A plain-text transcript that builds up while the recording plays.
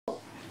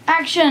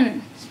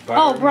Action!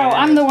 Spider-Man Oh, bro,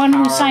 I'm the one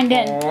who signed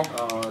in.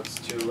 Oh, it's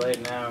too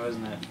late now,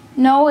 isn't it?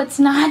 No, it's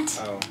not.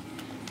 Oh.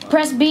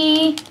 Press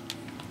B.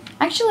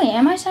 Actually,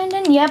 am I signed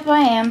in? Yep, I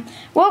am.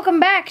 Welcome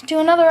back to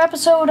another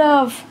episode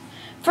of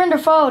Friend or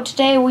Foe.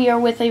 Today we are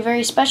with a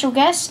very special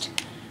guest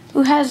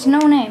who has no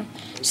name.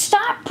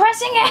 Stop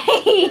pressing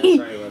A! Yeah,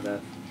 sorry about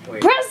that.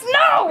 Wait. Press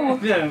no!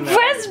 No.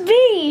 Press It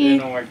B!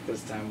 didn't work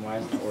this time. Why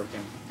isn't it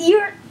working?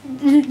 You're...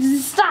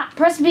 Stop.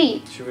 Press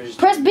B. Should we just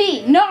Press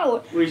B.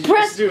 No. We should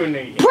Press... just do a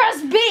new game.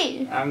 Press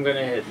B. I'm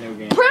gonna hit new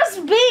game. Press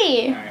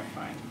B. Alright,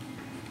 fine.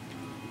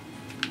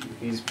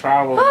 He's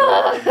probably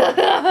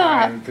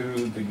going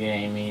through the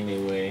game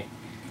anyway.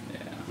 Yeah.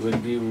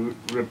 Would be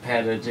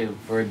repetitive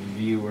for the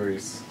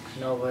viewers.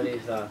 Nobody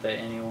thought that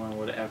anyone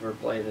would ever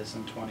play this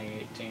in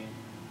 2018.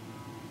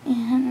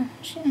 Yeah,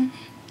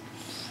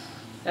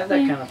 I have that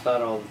kind of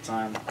thought all the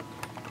time.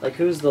 Like,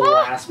 who's the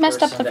last messed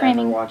person up the to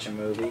framing. ever watch a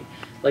movie?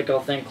 Like, I'll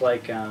think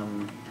like,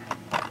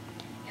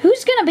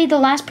 Who's gonna be the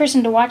last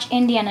person to watch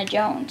Indiana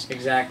Jones?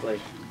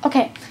 exactly.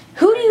 Okay,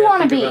 who do you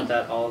want to think be? about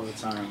that all the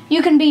time.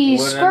 You can be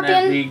Wouldn't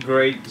Scorpion. it be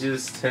great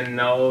just to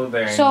know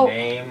their So-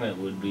 name? It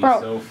would be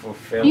Bro, so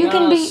fulfilling. You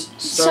can be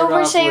Start Silver off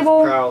with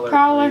Sable,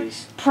 Prowler,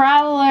 please.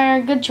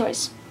 Prowler. Good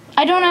choice.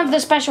 I don't have the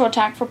special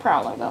attack for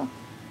Prowler though.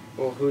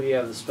 Well, who do you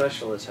have the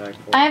special attack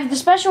for? I have the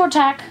special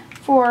attack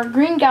for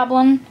Green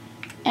Goblin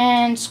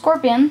and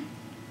Scorpion.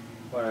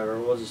 Whatever,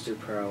 we'll just do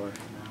Prowler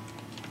for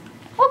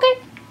now.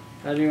 Okay.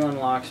 How do you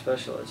unlock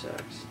special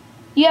attacks?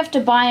 You have to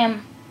buy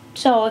them.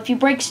 So if you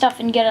break stuff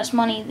and get us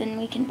money, then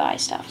we can buy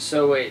stuff.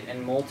 So wait,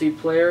 in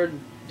multiplayer,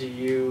 do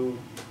you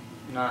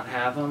not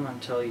have them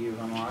until you've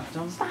unlocked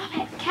them? Stop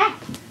it, cat.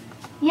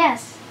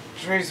 Yes.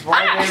 Trace,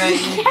 why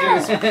didn't you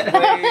just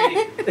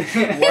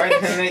play? Why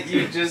didn't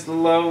you just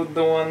load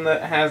the one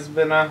that has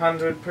been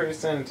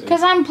 100%?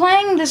 Because I'm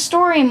playing the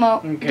story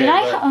mode. Okay, Did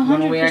I but 100%?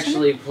 when we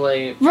actually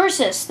play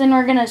Versus, then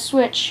we're gonna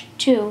switch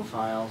to.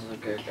 files,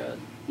 okay, good.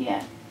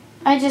 Yeah.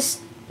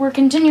 We're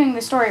continuing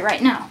the story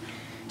right now.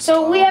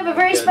 So we have a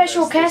very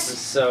special This guest. is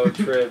so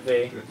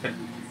trippy.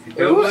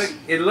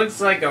 It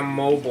looks like a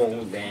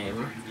mobile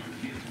game.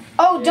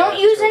 Oh, Yeah, don't it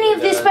use any totally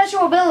of these does.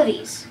 special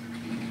abilities.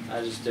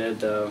 I just did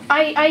though.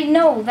 I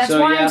know, that's so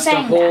why you I'm have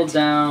saying to hold that.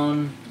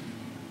 down.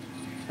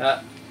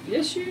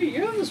 Yes,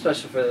 you have the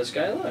special for this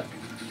guy. Look.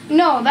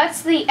 No,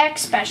 that's the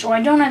X special.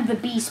 I don't have the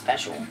B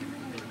special.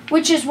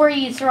 Which is where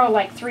you throw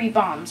like 3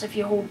 bombs if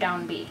you hold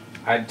down B.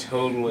 I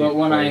totally. But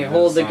when I played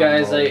hold this the on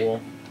guys,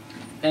 mobile.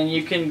 and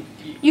you can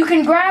You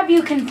can grab,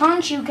 you can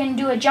punch, you can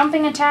do a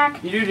jumping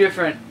attack. you do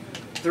different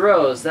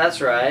throws. That's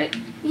right.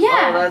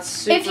 Yeah. Oh, that's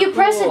super if you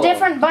press a cool.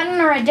 different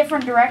button or a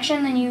different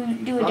direction, then you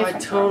do a Oh, I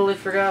different throw. totally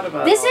forgot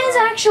about This all is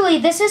that. actually,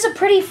 this is a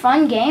pretty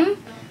fun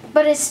game,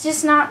 but it's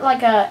just not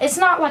like a,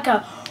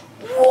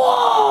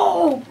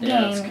 whoa game,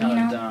 Yeah, it's you kind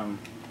know? of dumb.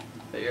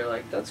 But you're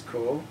like, that's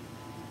cool.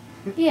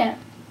 Yeah.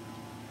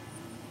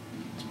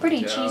 It's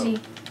pretty Good job.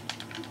 cheesy.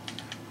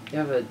 You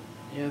have a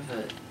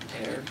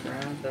air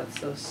grab. That's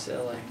so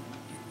silly.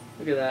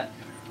 Look at that.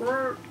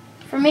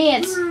 For me,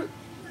 it's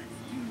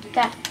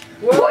that.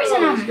 Whoa,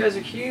 Poison him! these guys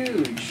are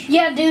huge.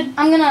 Yeah, dude,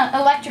 I'm gonna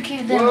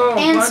electrocute them Whoa,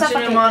 and punching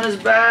suffocate him on his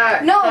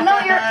back.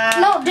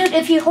 No, dude,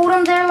 if you hold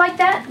him there like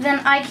that, then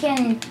I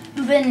can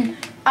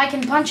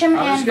punch him I'm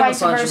and just gonna vice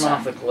punch versa. him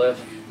off the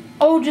cliff.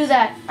 Oh, do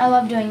that. I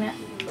love doing that.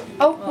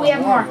 Oh, we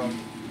have more. of them.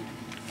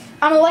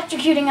 I'm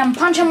electrocuting him.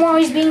 Punch him while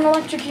he's being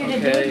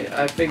electrocuted, dude. Okay,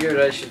 I figured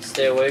I should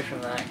stay away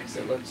from that because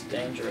it looks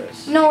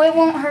dangerous. No, it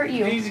won't hurt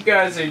you. These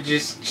guys are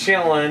just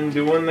chilling,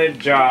 doing their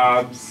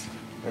jobs,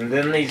 and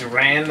then these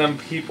random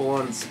people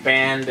in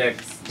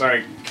spandex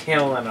start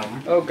killing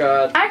them. Oh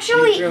god.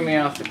 Actually- You threw me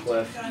off the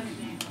cliff.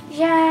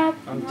 Yeah.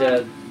 I'm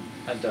dead.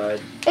 I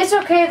died. It's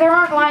okay. There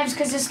aren't lives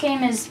because this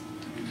game is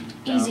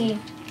easy.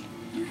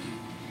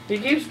 He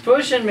keeps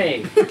pushing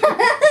me.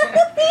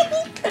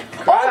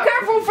 Oh,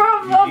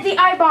 careful of the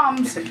eye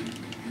bombs.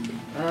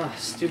 Ah,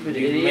 stupid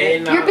You idiot. may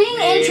not You're being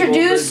be able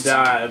introduced- to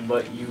die,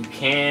 but you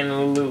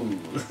can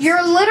lose.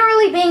 You're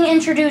literally being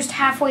introduced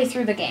halfway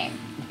through the game.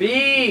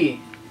 B.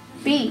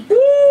 B.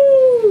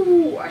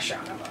 Woo! I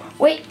shot him.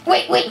 Wait.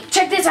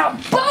 Check this out.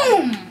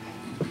 Boom!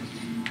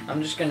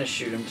 I'm just gonna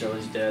shoot him till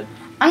he's dead.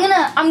 I'm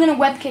gonna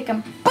web kick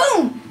him.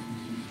 Boom!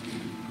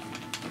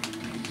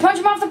 Punch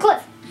him off the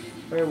cliff.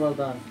 Very well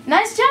done.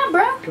 Nice job,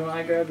 bro. Can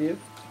I grab you?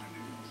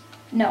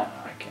 No.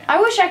 I can't. I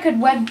wish I could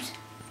web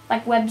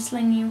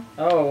sling you.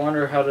 Oh, I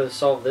wonder how to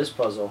solve this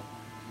puzzle.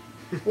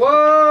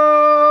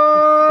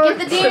 Whoa! Get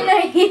the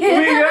DNA. We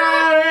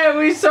got it!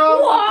 We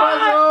solved What? the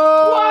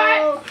puzzle!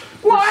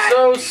 What? We're What?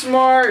 so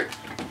smart!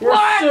 We're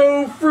What?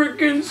 so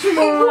freaking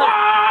smart!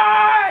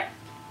 What?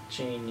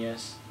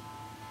 Genius.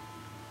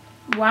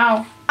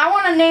 Wow. I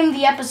want to name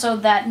the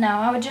episode that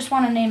now. I would just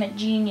want to name it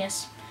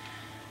Genius.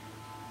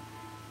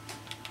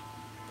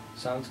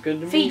 Sounds good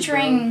to me.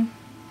 Featuring...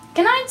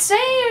 Can I say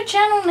your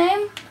channel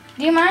name?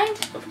 Do you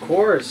mind? bro. Of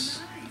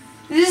course.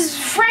 This is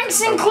Frank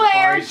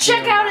Sinclair. course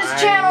Check you out his mind.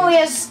 channel. He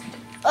has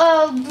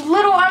a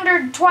little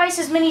under twice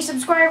as many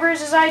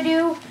subscribers as I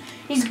do.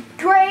 He's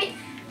great.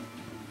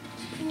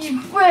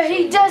 where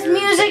he does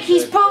music.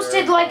 He's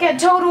posted like a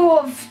total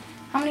of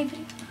how many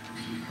videos?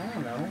 I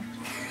don't know.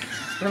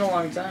 It's been a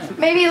long time.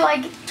 Maybe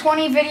like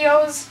 20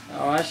 videos.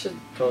 Oh, I should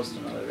post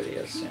another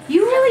video soon.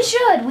 You really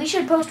should. We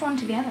should post one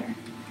together.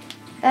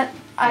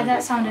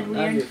 That sounded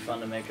That'd be weird. fun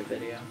to make a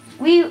video.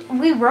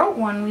 We wrote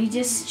one. We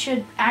just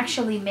should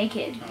actually make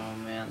it. Oh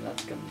man,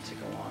 that's gonna take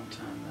a long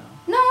time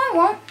though. No, it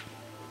won't.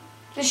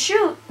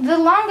 The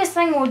longest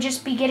thing will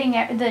just be getting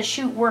the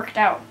shoot worked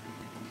out.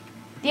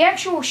 The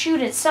actual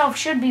shoot itself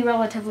should be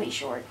relatively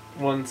short.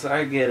 Once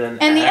I get an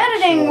And the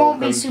editing actual won't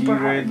be super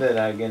computer hard. that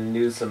I can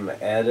do some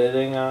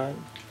editing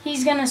on.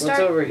 He's gonna What's start.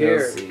 over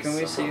here? see Can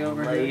we see some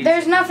over here? lazy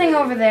There's nothing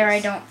over there, I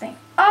don't think.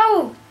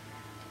 Oh!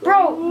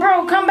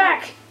 Bro, come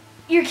back!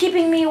 You're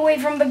keeping me away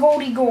from the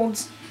Goldie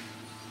Golds.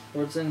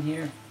 What's in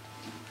here?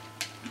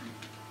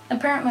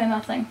 Apparently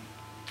nothing.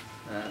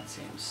 That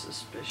seems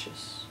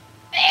suspicious.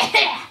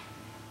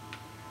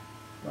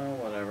 Well,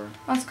 whatever.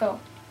 Let's go.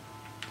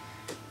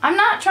 I'm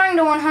not trying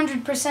to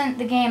 100%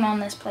 the game on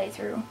this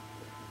playthrough.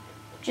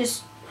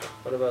 Just...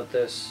 What about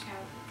this?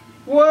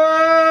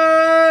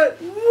 What?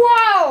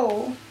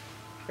 Whoa!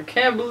 I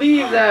can't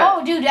believe that.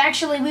 Oh, dude,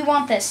 actually, we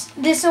want this.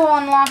 This will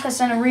unlock us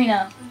an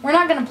arena. We're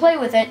not going to play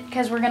with it,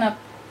 because we're going to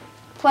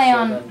play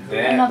on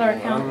another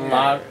account.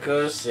 Unlock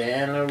us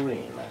an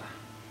arena.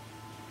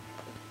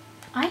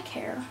 I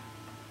care.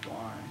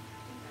 Why?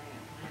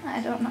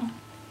 I don't know.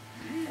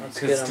 Let's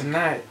get Because 'em.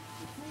 tonight,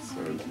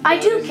 I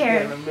do somebody's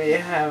care. gonna be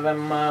having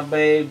my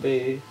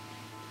baby.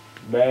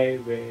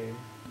 Baby.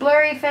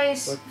 Blurry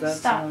face. What's that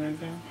Stop. song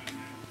again?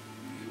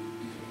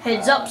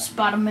 Heads up,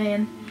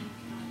 Spider-Man.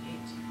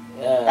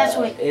 Yeah, That's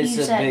what it's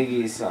you a said.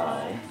 Biggie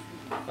song.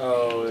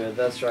 Oh, yeah,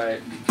 that's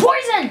right.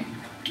 Poison!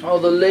 Oh,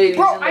 the ladies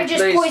Bro, in the I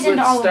just place poisoned with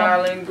all of them.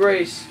 style and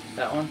grace.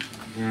 That one?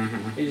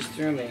 Mm-hmm. He just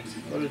threw me.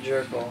 What a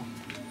jerkhole.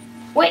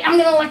 Wait, I'm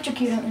going to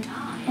electrocute him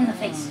in the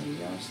face. Oh, you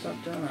gotta stop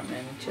doing that,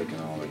 man. You're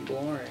taking all the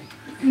glory.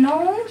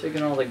 No.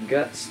 Taking all the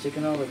guts,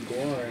 taking all the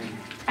glory.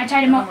 I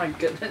tied him Oh up. my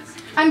goodness.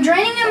 I'm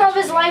draining him of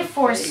his life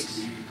force.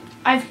 Face.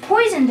 I've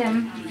poisoned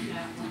him.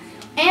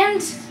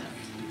 And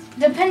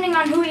depending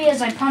on who he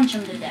is, I punch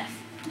him to death.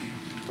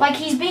 Like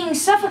he's being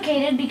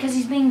suffocated because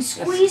he's being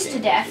squeezed This to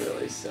game death. is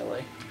really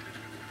silly.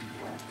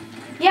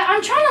 Yeah,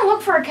 I'm trying to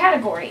look for a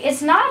category.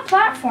 It's not a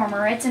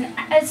platformer.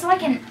 It's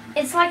like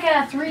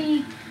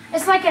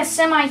a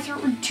semi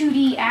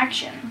 2D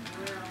action.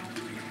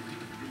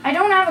 I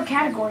don't have a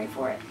category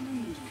for it.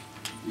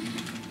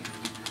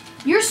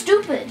 You're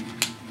stupid.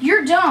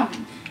 You're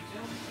dumb.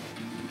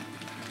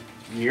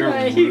 You're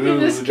Yeah, you can rude.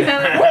 just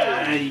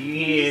kinda-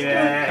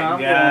 Yeah,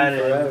 Compliment got it.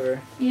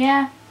 forever.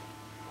 Yeah.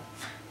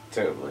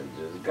 Totally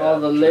just got All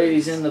the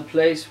ladies traced. in the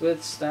place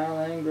with style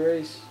and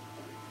grace.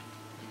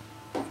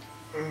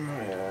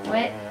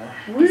 What?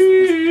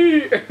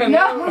 Whee!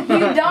 No,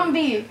 you dumb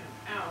bee.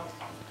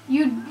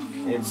 You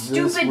It's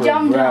this stupid were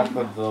dumb Breath dumb.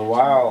 of the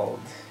Wild.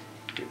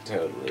 You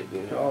totally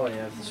do. Oh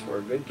yeah, if this were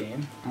a good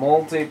game.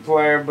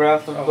 Multiplayer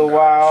Breath of Oh, the gosh.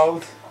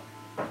 Wild.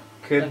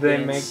 Could That'd they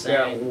be make insane.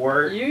 that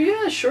work?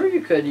 Yeah, sure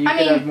you could. You I could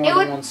mean, have more it than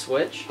would- one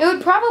Switch. It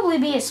would probably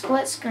be a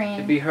split It'd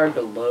screen. be hard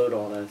to load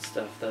all that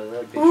stuff though.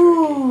 That'd be tricky.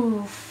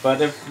 Ooh.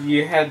 But if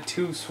you had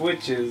two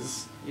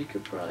switches, You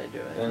could probably do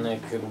it. then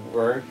it could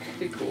work. That'd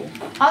be cool.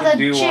 All the Could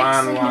do chicks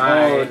in the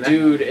online. Oh,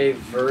 dude, a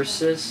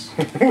versus.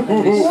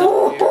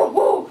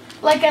 Ooh,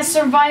 like a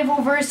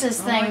survival versus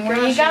Oh thing my where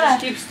gosh, you he just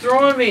gotta. keeps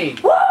throwing me.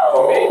 Woo!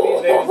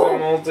 Maybe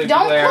there's a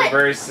Don't multiplayer click.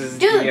 versus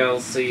Dude.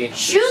 DLC.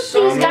 Shoot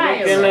so these many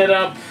guys. of Looking them. it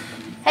up.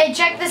 Hey,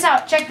 check this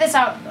out. Check this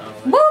out. No.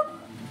 Whoop!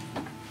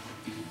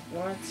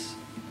 What?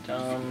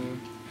 Dumb.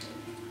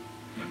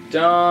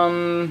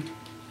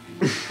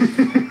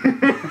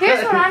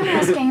 Here's what I'm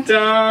asking.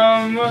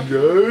 Dumb.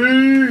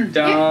 Yay!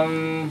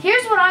 Dumb.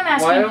 Here's what I'm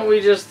asking. Why don't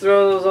we just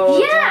throw those all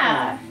the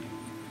Yeah.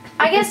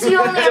 I guess you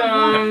only have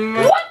Dumb.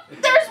 one. What?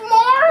 There's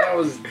That more?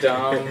 was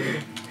dumb.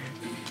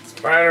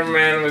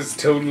 Spider-Man was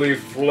totally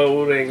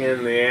floating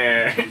in the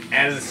air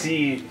as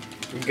he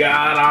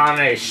got on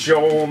his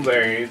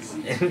shoulders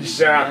and I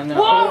shot know.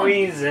 Whoa!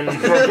 poison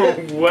from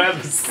a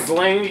web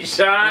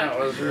slingshot. That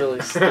was really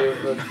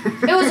stupid.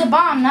 It was a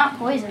bomb, not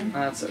poison.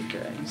 That's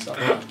okay.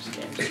 Sometimes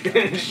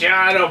games.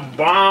 Shot a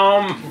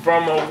bomb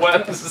from a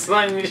web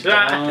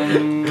slingshot.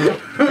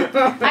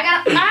 I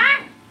got.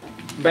 Ah!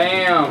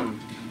 Bam.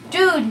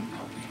 Dude.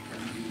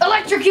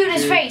 Electrocute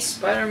his Dude, face.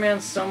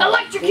 Spider-Man's so much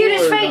Electrocute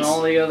his cooler face. than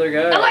all the other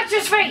guys.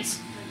 Electric face.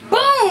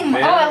 Boom! Oh,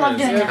 I love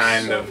doing It's that.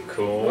 kind of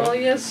cool. Well,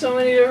 he has so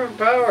many different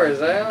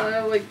powers. I only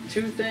have like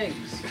 2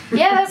 things.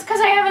 Yeah, that's because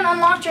I haven't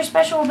unlocked your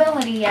special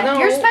ability yet. No,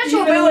 Your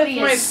special even ability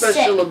with my is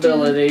special sick,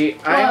 ability,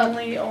 I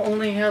Look.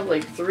 only have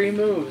like 3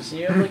 moves.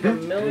 And you have like a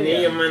Knee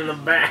million. him in the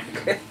back.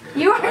 Dude.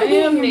 You are I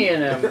am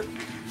kneeing him.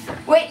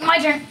 Wait, my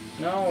turn.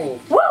 No.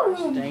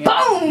 Woo! Dang it.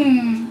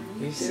 Boom!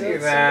 You See, see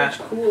that's that?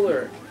 so much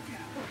cooler.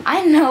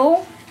 I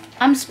know.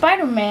 I'm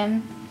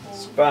Spider-Man.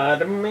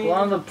 Spider-Man.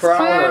 Well, I'm the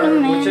Prowler,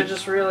 Spider-Man. which I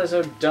just realized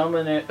how dumb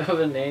of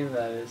a name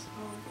that is.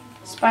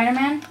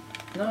 Spider-Man?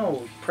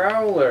 No,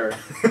 Prowler.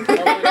 Oh,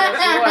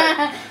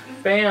 guess what?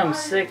 Bam,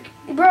 sick.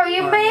 Bro,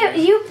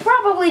 you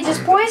probably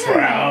just poisoned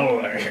me.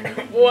 Prowler.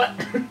 What?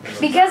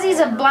 Because he's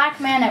a black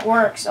man, it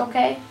works,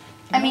 okay?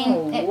 I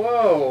mean,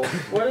 whoa.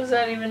 What does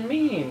that even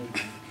mean?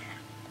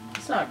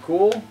 It's not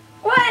cool.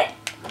 what?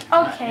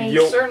 Okay.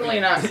 Yo. Certainly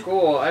not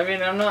cool. I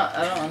mean, I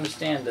don't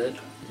understand it.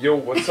 Yo,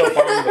 what's up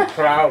on the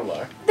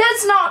Prowler?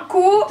 That's not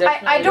cool.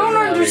 I don't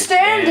Definitely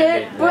understand it,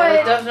 understand it. but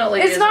it definitely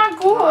it's isn't not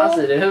cool.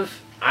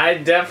 positive. I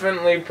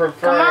definitely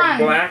prefer Come a on.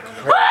 black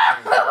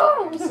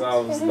person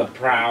themselves the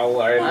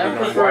Prowler I than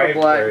prefer a a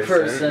black white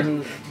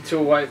person to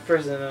a white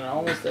person in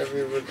almost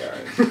every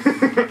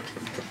regard.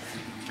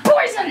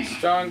 Poison!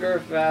 Stronger,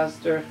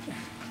 faster,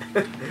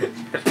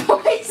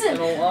 Poison!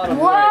 in a lot of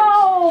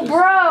Whoa, ways. Just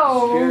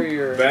bro!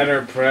 Superior.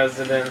 Better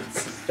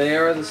presidents. They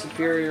are the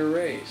superior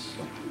race.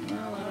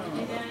 Well, I don't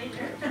know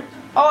about that.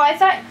 Oh, I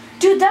thought...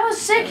 Dude, that was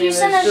sick. I mean, You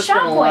sent there's a just been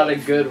a lot of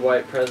shockwave. good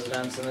white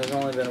presidents, and there's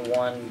only been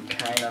one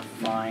kind of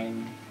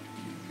fine.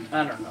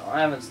 I don't know.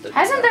 I haven't studied.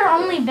 Hasn't that there for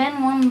only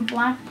been one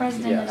black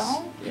president yes, at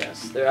all?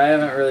 Yes. I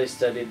haven't really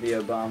studied the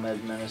Obama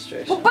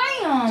administration Well,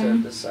 to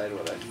bam! decide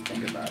what I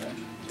think about it.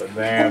 But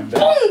there have been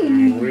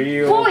Boom! some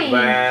real Boy.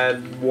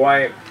 bad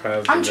white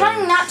presidents. I'm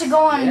trying not to go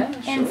on Yeah,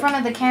 in sure. front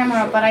of the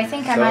camera, but I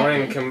think I So might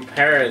in be.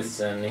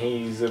 comparison,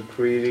 he's a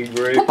pretty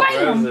great Bam!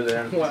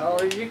 president. Well,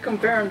 if you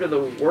compare him to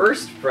the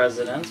worst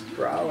presidents,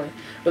 probably.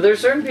 But there's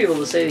certain people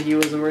that say that he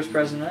was the worst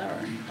president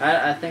ever.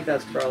 I think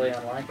that's probably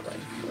unlikely.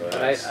 But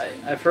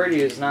I've heard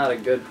he was not a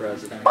good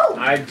president.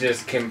 I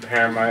just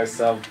compare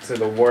myself to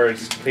the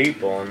worst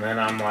people, and then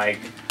I'm like,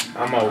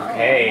 I'm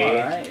okay. Oh,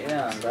 alright,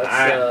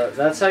 yeah.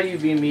 That's how you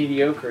be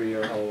mediocre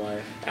your whole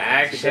life.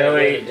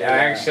 Actually,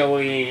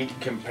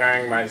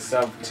 comparing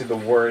myself to the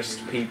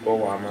worst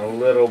people, I'm a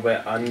little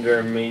bit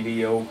under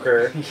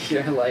mediocre.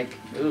 You're like,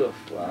 oof,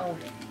 well,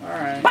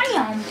 alright.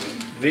 Bam!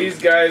 These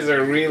guys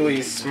are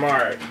really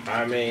smart.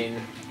 I mean,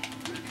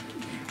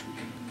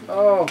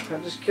 Oh, I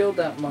just killed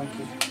that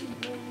monkey.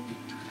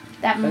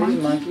 That Are these monkey.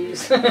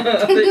 monkeys? No,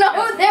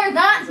 they're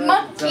not Tell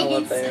what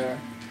monkeys. they are.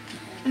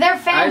 They're I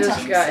phantoms.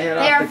 just got hit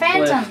They off are the cliff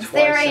phantoms.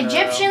 They're twice in a row.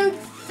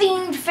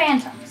 Egyptian-themed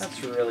phantoms.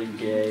 That's really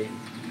gay.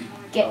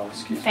 Get Oh,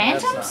 excuse me.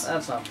 phantoms?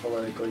 That's not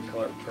politically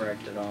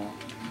correct at all.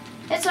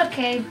 It's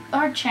okay.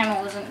 Our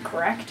channel isn't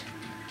correct.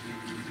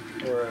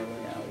 We're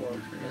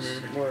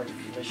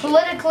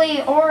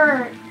Politically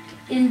or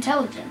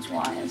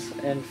intelligence-wise.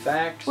 in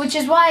fact, Which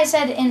is why I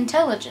said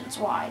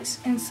intelligence-wise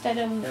instead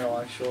of...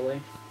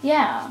 intellectually.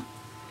 Yeah.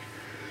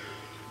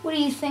 What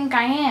do you think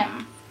I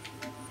am?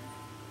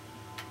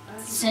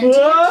 Sentient?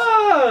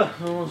 I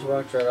almost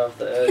walked right off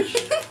the edge.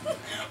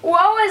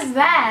 What was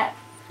that?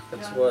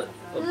 That's what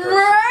a person.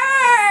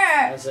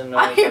 Roar! That's a I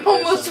noise a person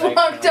almost makes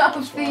walked when they off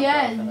almost the walk off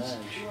an edge.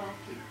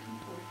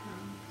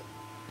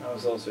 I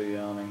was also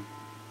yawning.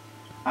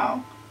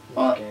 Oh. This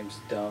Well. game's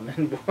dumb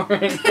and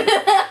boring.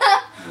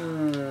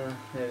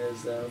 It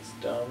is though. It's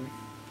dumb.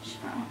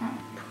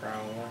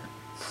 Prowler.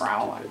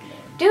 Prowler. Stupid name.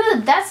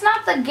 Dude, that's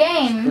not the Play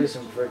game.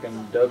 some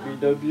freaking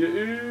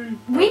WWE.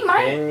 We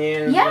might.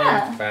 opinions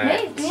Yeah. and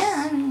facts. Maybe,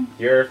 yeah.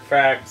 Your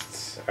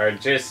facts are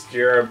just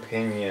your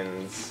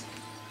opinions.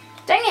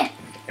 Dang it.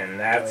 And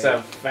that's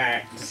a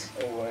fact.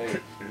 Oh wait.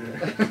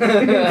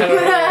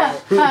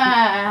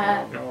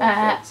 I don't know if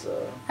that's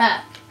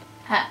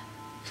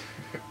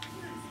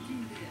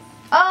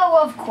Oh,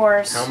 of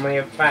course. Tell me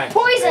a fact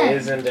Poison! that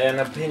isn't an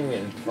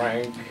opinion,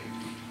 Frank.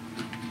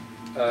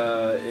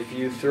 if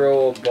you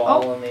throw a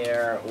ball Oh. in the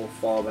air, it will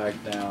fall back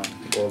down.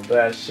 Well,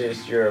 that's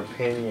just your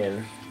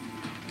opinion.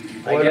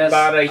 I What guess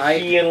about a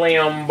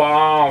helium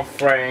ball,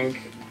 Frank?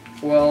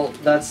 Well,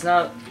 that's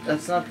not the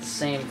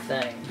same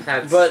thing.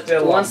 That's But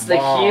still once a the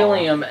ball.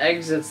 helium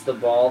exits the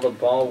ball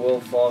will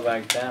fall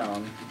back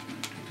down.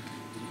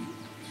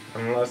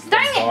 Unless the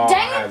Dang it, ball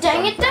dang it, has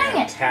dang it, something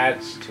dang it.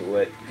 attached to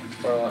it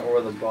Or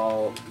the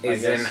ball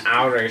is I in guess,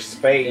 outer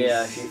space.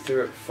 yeah, if you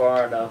threw it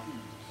far enough.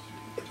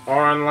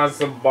 Or unless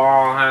the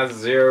ball has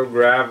zero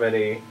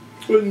gravity.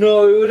 But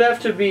no, it would have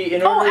to be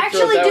in order Oh, to actually,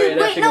 throw it that way, dude,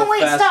 it'd have wait, to no, go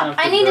wait, fast stop. enough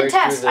I need break a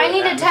test. through the I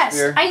need a test.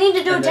 atmosphere, I need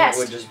to do a and then test.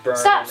 It would just burn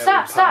Stop, and it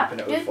stop, would stop. pop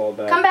and it would Dude, fall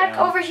back come back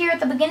down. over here at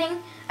the beginning.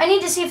 I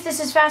need to see if this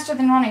is faster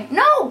than running.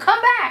 No, come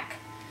back.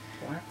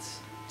 What?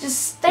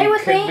 Just stay It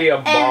with could me, be a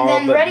ball and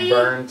then that ready,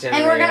 burnt in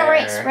and we're the gonna air.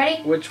 race.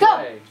 Ready? Which Go.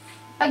 way?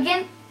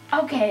 Again.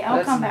 Okay, I'll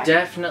That's come back.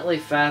 definitely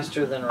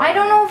faster than running. I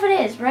don't know if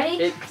it is. Ready?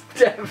 It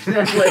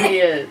definitely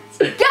is.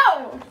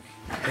 Go.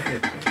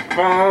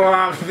 Fall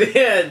off the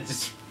edge.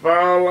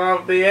 Fall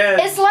off the edge.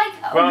 It's like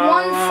Fall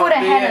 1 off foot the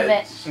ahead of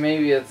edge. it.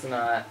 Maybe it's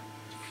not.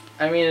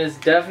 I mean, it's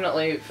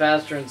definitely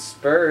faster in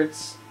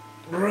spurts.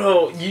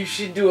 Bro, you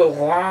should do a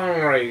long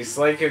race,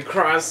 like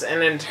across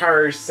an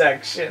entire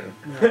section.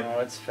 No,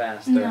 it's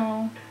faster.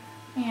 No.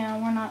 Yeah,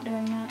 we're not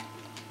doing that.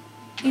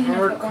 Even if it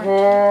weren't.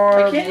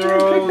 Hardcore, I can't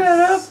even pick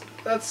that up.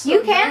 That's so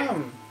You can.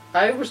 dumb.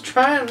 I was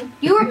trying.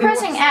 You were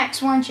pressing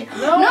X, weren't you?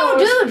 No, I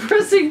was dude.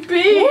 pressing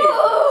B.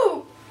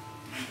 Woo!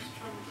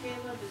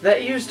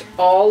 That used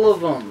all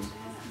of them.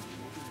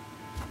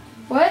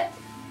 What?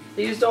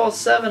 They used all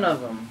 7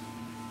 of them.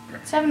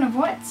 7 of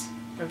what?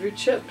 Of your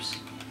chips.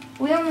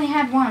 We only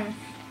had 1.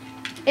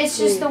 It's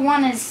just the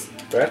one is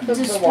Breath of the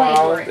displayed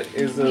Wild where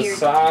is a weird.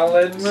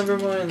 solid Never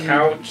mind.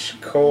 couch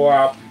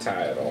co-op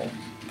title.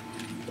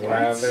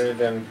 Rather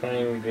than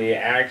playing the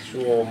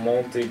actual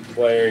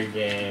multiplayer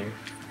game.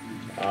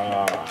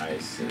 Oh, I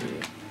see.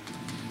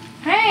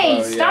 Hey,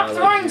 Oh, stop yeah,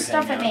 throwing like you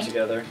stuff hang at out me.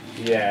 Together.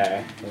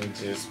 Yeah, and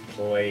just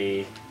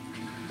play.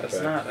 That's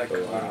Breath not a of the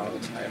co-op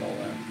Wild. title,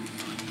 then.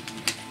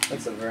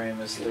 That's a very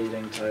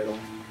misleading title.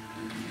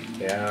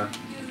 Yeah.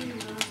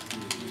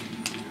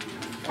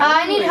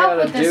 I need All we help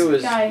gotta with this do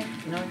is- guy.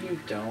 No, you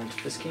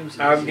don't. This game's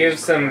I'll easy give as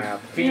some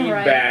crap. You're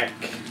right. feedback.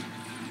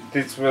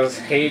 This was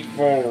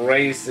hateful,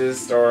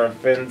 racist, or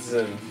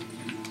offensive.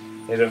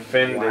 It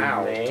offended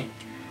Wow. me.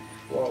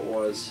 What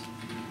was?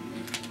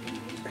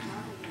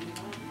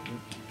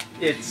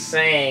 It's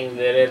saying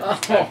that it's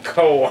Oh, a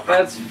co-op.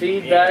 That's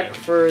feedback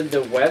game. for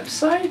the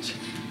website?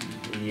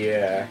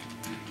 Yeah.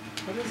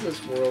 What is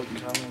this world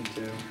coming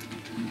to?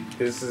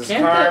 This is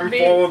Can't that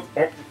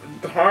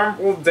be-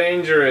 harmful,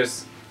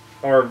 dangerous,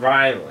 or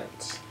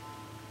violent.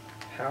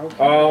 How can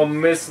All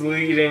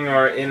misleading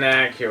or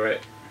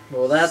inaccurate.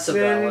 Well, that's a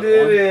Send valid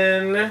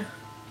it one. in.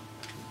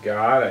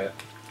 Got it.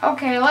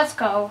 Okay, let's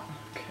go.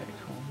 Okay,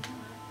 cool.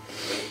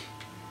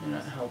 You're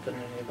not helping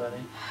anybody.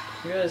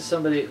 You guys,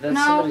 somebody. That's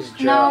No, somebody's no.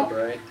 job,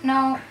 right?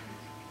 No,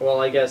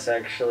 Well, I guess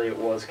actually it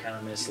was kind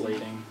of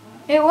misleading.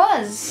 it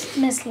was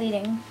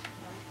misleading.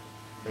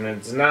 And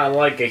it's not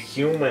like a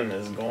human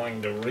is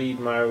going to read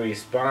my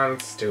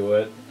response to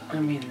it. I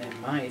mean, they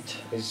might.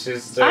 It's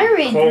just a I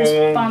read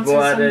responses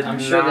cold-blooded,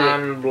 sometimes. I'm sure they-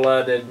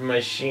 non-blooded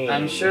machine.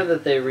 I'm sure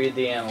that they read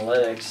the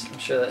analytics. I'm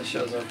sure that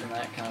shows up in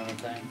that kind of a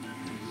thing.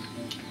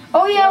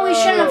 Oh yeah, we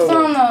shouldn't have Whoa.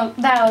 thrown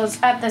those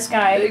at this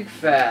guy. Big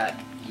fat.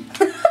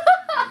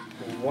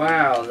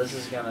 Wow, this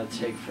is gonna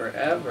take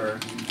forever.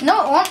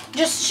 No, it won't.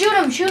 Just shoot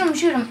him, shoot him,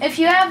 shoot him. If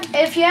you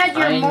had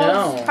your I know.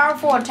 most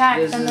powerful attack,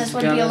 then this is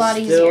would be a lot gonna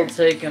easier.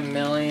 still take a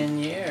million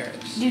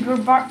years. Dude,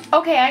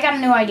 okay, I got a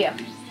new idea.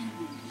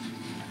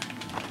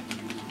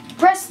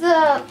 Press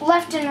the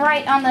left and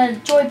right on the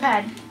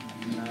joypad,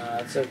 Nah,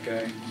 that's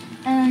okay.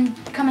 and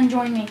come and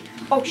join me.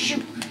 Oh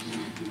shoot!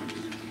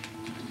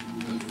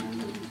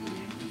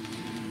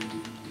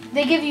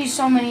 They give you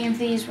so many of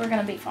these. We're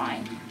gonna be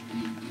fine,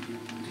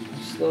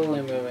 I'm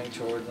slowly moving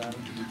toward them.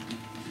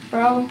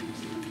 bro.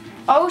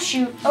 Oh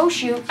shoot! Oh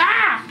shoot!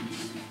 Ah!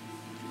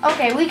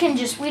 Okay, we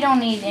don't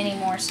need any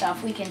more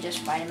stuff. We can just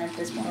fight him at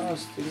this point. Oh,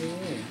 Stevie.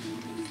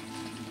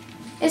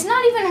 It's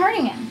not even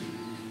hurting him.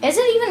 Is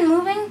it even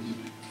moving?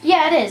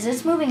 Yeah, it is.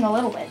 It's moving a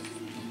little bit.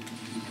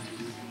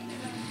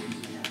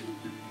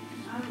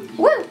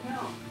 Woo!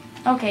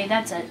 Okay,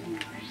 that's it.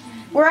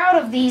 We're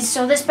out of these,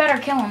 so this better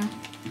kill him.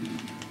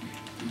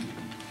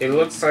 It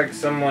looks like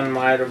someone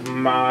might have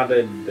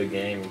modded the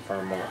game for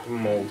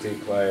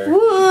multiplayer.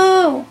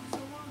 Woo!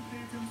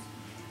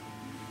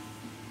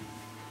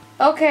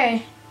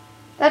 Okay.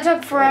 That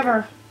took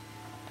forever.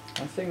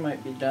 That thing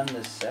might be done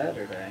this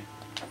Saturday.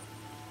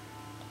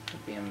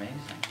 That'd be amazing.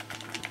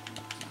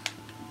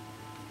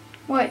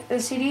 What, the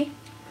CD?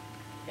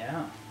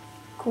 Yeah,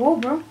 Cool,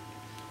 bro.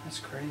 that's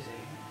crazy.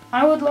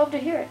 I would love to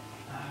hear it.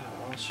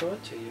 Oh, I'll show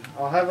it to you.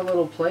 I'll have a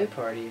little play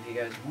party if you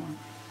guys want.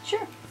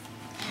 Sure.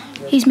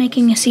 He's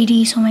making a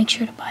CD, so make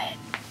sure to buy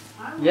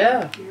it.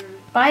 Yeah.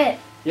 Buy it.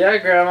 Yeah,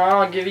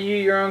 Grandma, I'll give you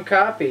your own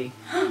copy.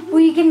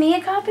 Will you give me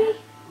a copy?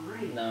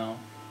 No.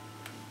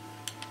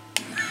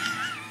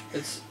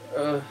 It's, it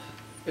was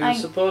I-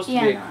 supposed to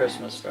yeah, be no, a I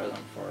Christmas present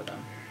for them.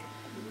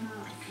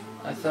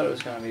 I thought it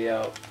was going to be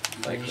out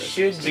by You Christmas.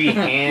 should be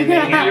handing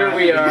Here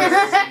we are.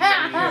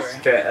 out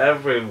to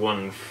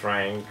everyone,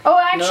 Frank. Oh,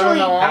 actually,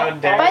 no, How I'll-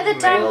 dare by the you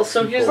time- make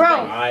So here's people the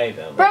thing. buy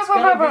them. Bro, It's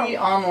going bro. to be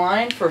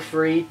online for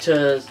free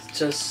to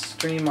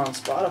stream on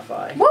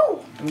Spotify. woo!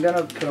 I'm going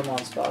to put them on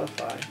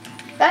Spotify.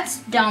 That's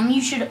dumb.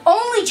 You should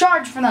only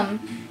charge for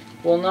them.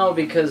 Well, no,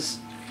 because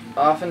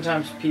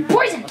oftentimes people,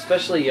 Poison!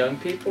 especially young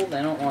people,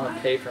 they don't want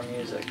to pay for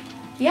music.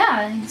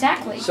 Yeah,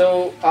 exactly.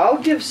 So I'll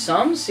give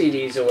some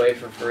CDs away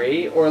for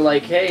free, or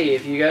like, hey,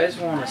 if you guys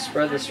want to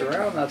spread this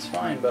around, that's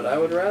fine. But I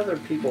would rather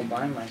people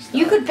buy my stuff.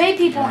 You could pay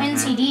people in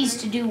CDs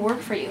to do work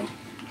for you.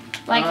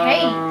 Like,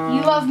 hey,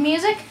 you love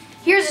music?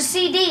 Here's a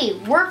CD.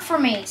 Work for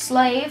me,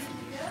 slave.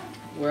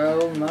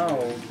 Well,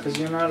 no, because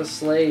you're not a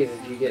slave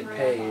if you get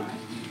paid.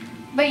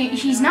 But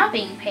he's not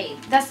being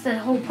paid. That's the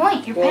whole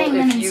point. You're Well, paying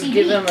them if in you CDs.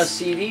 give him a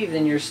CD,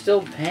 then you're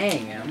still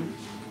paying him.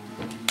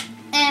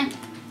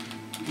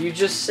 You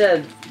just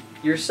said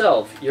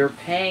yourself, you're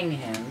paying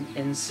him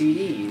in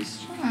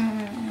CDs.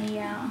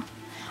 Yeah.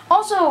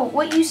 Also,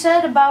 what you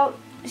said about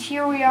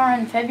here we are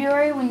in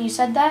February when you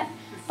said that,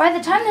 by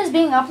the time this is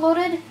being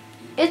uploaded,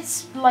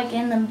 it's like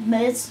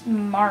it's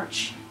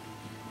March.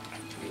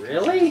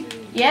 Really?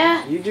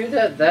 Yeah, You do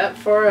that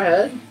far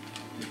ahead?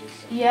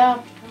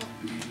 yeah.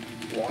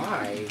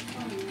 Why?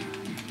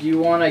 Do you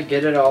want to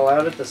get it all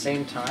out at the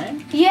same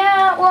time?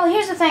 Yeah, well,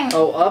 here's the thing.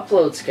 Oh,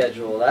 upload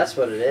schedule. That's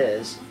what it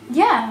is.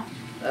 Yeah.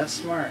 That's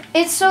smart.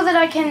 It's so that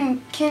I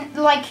can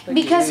like, Look at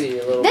because you,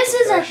 you little this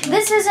professional.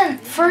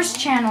 isn't first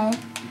channel.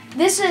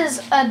 This is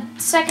a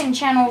second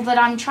channel that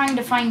I'm trying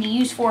to find a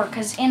use for,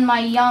 because in my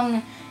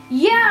young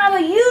Yeah,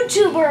 I'm a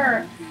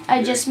YouTuber.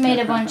 I just made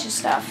a bunch of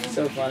stuff. It's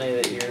so funny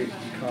that you're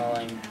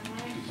calling.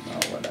 Oh,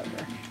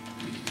 whatever.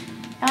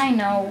 I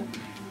know.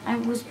 I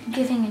was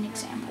giving an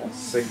example.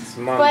 6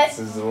 months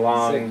is a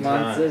long 6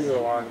 months time. is a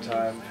long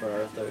time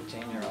for a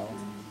 13-year-old.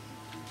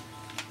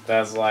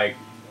 That's like,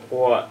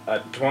 what, a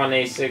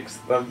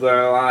 26th of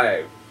their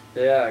life.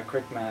 Yeah,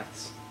 quick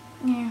maths.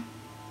 Yeah.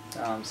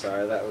 Oh, I'm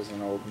sorry, that was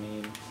an old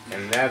meme.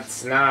 And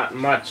that's not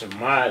much of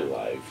my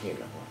life, you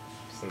know,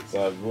 since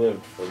I've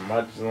lived for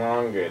much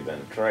longer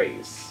than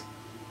Trace.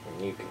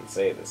 And you can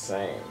say the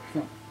same.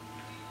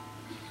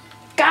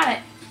 Got it.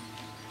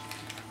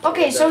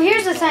 Okay, so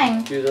here's the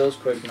thing. Do those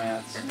quick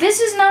maths.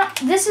 This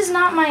is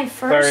not my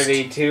first.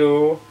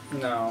 32.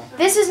 No.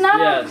 This is not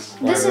Yes.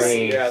 this is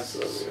You're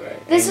absolutely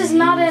right. this is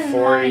not in my,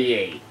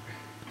 48.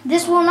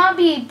 this will not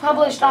be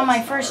published on my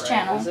That's first not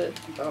right, channel. is it?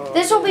 Oh,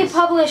 This will be it is.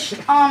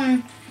 published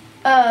on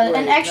an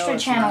Wait, extra no,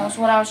 it's channel not. is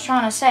what I was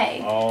trying to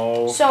say.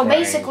 Oh, So Frank.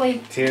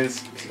 basically,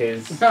 Tis.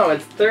 No,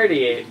 it's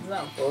 38. It's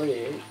not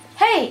 48.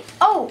 hey,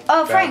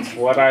 Frank, That's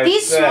what I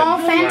these said, small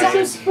Frank.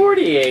 phantoms. It's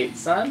 48,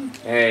 son.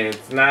 Hey,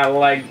 it's not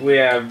like we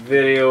have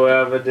video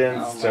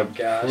evidence Oh my to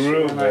gosh, we're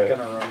prove not it.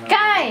 gonna remember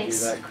Guys!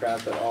 to do that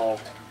crap at all.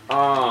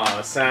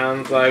 Oh,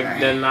 sounds like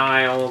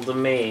denial to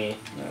me.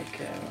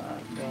 Okay,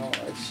 well,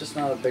 it's just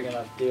not a big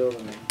enough deal to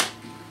me.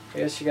 I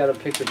guess you gotta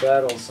pick your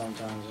battles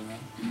sometimes, you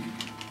know?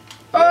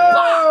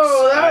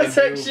 Oh, that was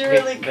I do actually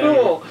really pick them.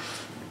 cool.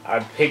 I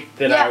picked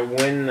that Yeah. I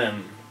win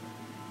them.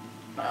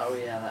 Oh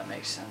yeah, that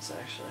makes sense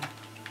actually.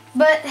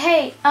 But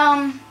hey,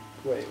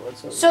 Wait,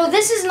 what's up? so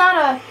this is not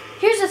a.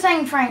 Here's the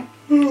thing, Frank.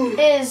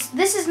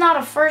 This is not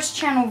a first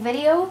channel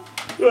video.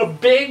 a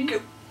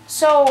big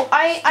So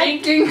I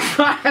stinking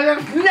pile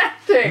of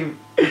nothing.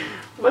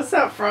 What's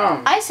that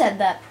from? said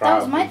that. That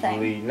was my thing.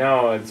 Probably.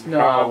 No, it's No,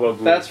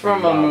 probably. that's from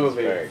a Bob's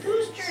movie.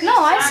 Burgers. No,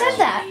 I said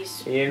that.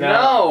 You know,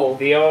 No.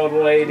 the old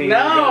lady. who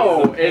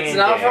No, does the it's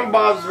not from pancakes.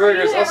 Bob's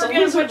Burgers. You Also, never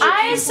gonna listen put to your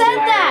I people said say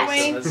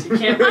that. this. You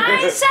can't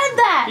I said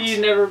that.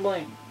 You never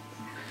blink.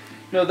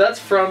 No, that's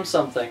from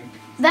something.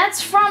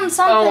 That's from Oh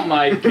something.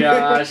 my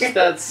gosh,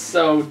 that's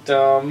so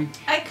dumb.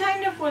 I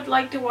kind of would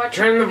like to watch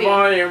Turn a the movie.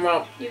 volume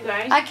up. You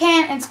guys. I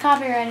can't. It's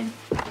copyrighted.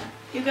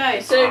 You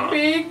guys. It's a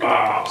big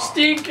Oh.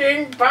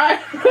 stinking pile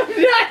of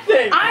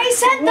nothing. I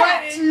said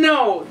that. What?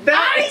 No,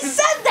 that I is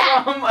said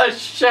that. from a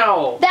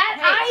show. That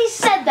I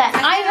said that.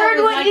 I I heard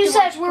would what like you to said.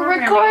 watch We're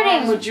programming.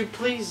 recording. Would you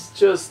please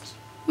just...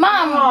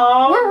 Mom,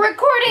 Mom. we're You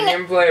recording.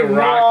 can play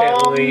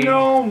Rocket Mom, League.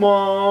 no,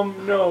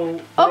 Mom,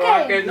 no. Okay.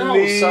 Rocket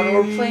no, son,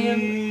 we're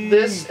playing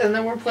this, and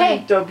then we're playing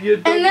Hey,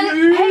 WWE. And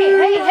then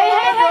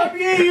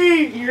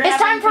hey. You're It's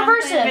time having for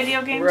fun playing Versive.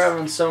 Video games. We're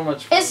having so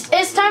much fun.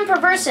 It's time for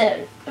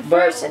Versive.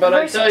 But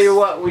I tell you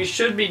what, we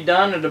should be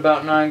done at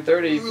about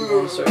 9:30 if you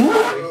want to start.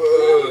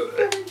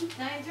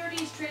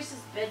 9:30 is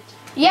Trace's bedtime.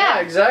 Yeah.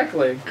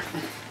 exactly.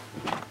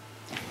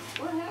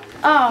 What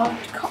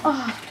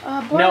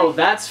happened? Boy. No,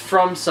 that's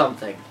from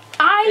something.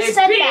 I A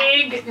said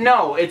big,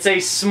 no, it's a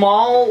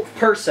small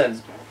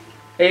person.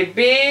 A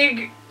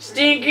big,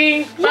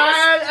 stinking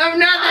pile of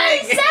nothing. I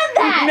said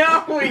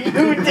that. No,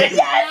 you did Yes,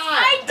 not.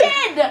 I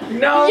did.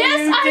 No, Yes,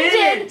 you I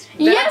didn't. did.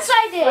 Yes,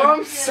 I did.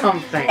 From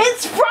something.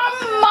 It's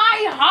from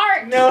my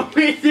heart. No,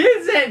 it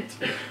isn't.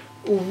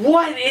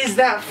 What is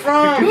that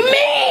from? Me.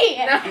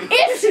 No,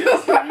 It's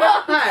it's from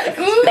not.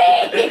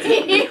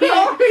 me.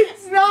 No,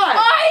 it's not.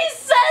 I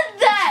said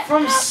that.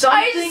 From something.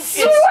 I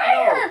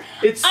swear.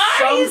 It's I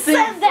something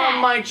said that.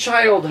 from my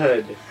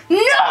childhood.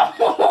 No.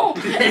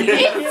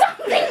 It's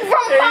something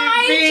from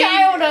my big,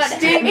 childhood.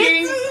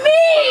 stinking It's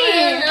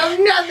me. pile of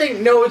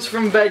nothing. No, it's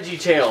from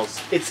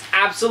VeggieTales. It's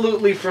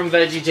absolutely from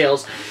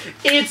VeggieTales.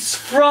 It's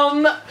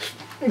from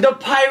the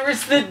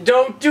Pirates That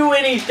Don't Do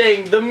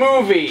Anything, the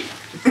movie.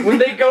 When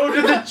they go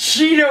to the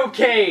Cheeto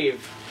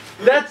Cave.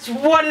 That's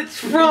what it's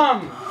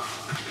from.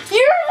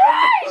 You're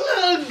right.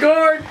 Little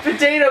gourd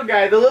potato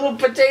guy, the little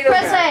potato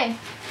Press guy. A.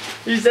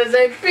 He says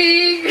a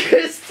big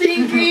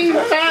stinking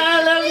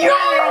pile of You're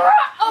nothing. right.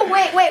 Oh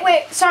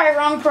wait. Sorry,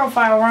 wrong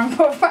profile.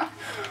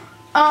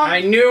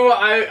 I knew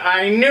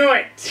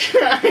it.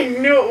 I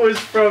knew it was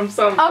from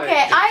something.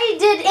 Okay, I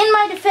did, in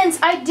my defense,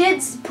 I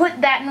did put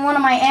that in one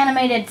of my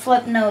animated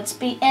flip notes,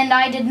 and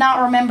I did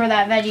not remember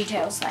that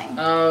VeggieTales thing.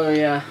 Oh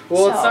yeah.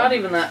 Well, it's So- not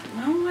even that.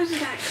 No, when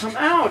did that come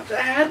out?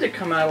 That had to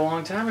come out a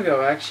long time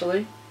ago,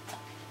 actually.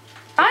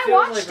 I feels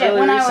watched like it really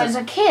when I recent. was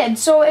a kid,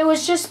 so it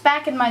was just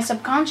back in my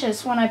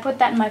subconscious when I put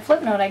that in my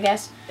flip note, I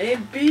guess. A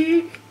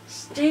big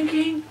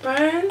stinking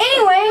pile.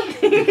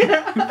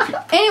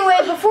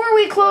 Anyway, before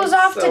we close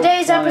That's off so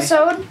today's funny.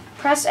 episode,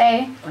 press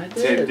A. I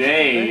did.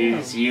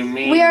 Today's, you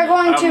mean We are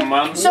going a to-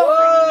 month so-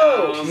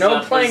 Whoa! from No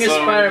now's playing as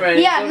episode? Spider-Man.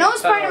 Yeah, He's no on power.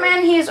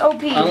 Spider-Man, he is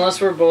OP.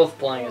 Unless we're both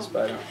playing as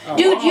Spider-Man. Oh.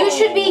 Dude, you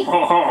should be... She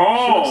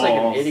looks like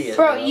an idiot.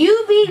 Bro, though.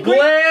 you be...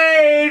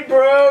 Blade,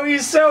 bro,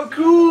 he's so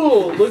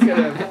cool. Look at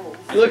him.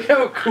 Look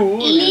how cool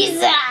he is.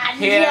 Lisa!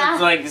 He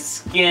has like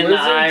skin Lizard's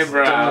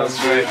eyebrows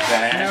dumb. right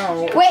there.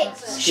 No. Wait,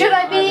 Skin should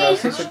I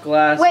eyebrows, be... those are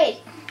glasses. Wait.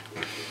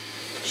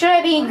 Should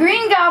I be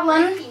Green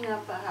Goblin Picking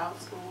up a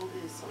household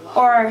is a lot.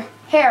 or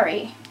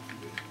Harry?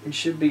 It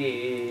should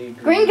be...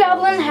 Green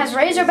Goblin has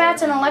Razor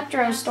Bats and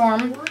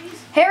Electrostorm.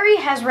 Harry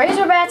has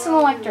Razor Bats and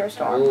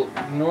Electrostorm.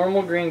 Well,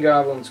 normal Green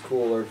Goblin's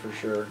cooler for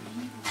sure.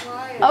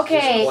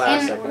 Okay,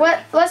 classic. and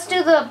let's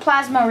do the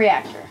plasma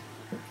reactor.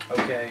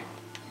 Okay.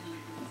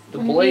 The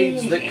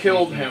blades that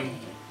killed him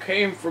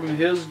came from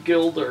his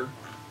gilder.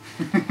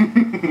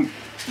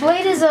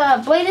 Blade is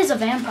a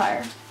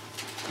vampire.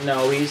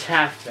 No, he's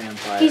half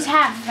vampire. He's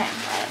half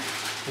vampire.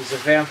 He's a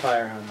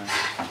vampire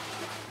hunter.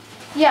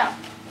 Yeah.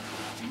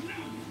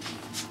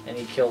 And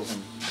he kills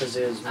him because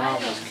his mom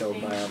was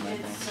killed by him, I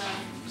think.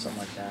 Something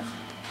like that.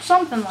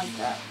 Something like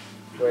that.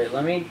 Wait,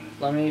 let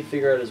me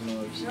figure out his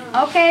moves.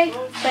 Okay,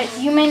 but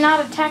you may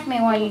not attack me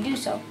while you do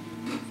so.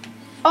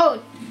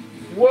 Oh,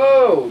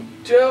 Whoa,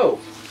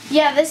 dope.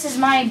 yeah, this is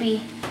my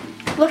B.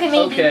 Look at me.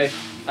 Okay,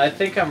 I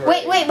think I'm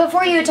ready. Wait,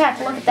 before you attack,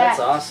 look at that. That's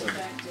awesome.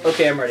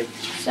 Okay, I'm ready.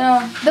 So,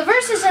 the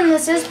verses in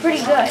this is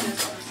pretty good.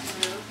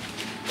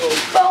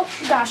 Oh,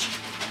 gosh.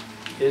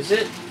 Is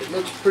it? It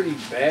looks pretty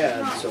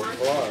bad so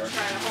far.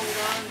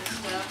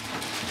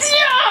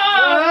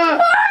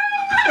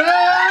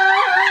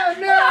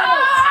 No!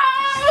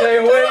 Stay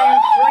away, you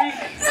freak!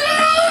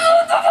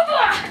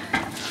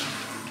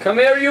 Come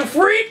here, you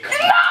freak!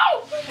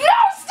 No!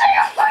 Stay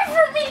away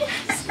from me!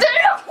 Stay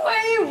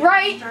away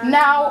right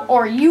now,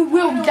 or you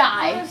will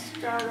die.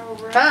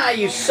 Ah,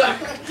 you suck!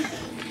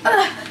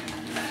 No!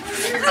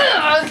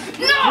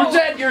 You're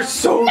dead! You're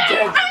so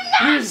dead!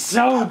 You're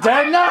so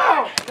dead!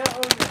 No!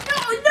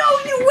 No,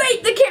 you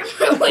wait, the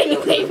camera, wait.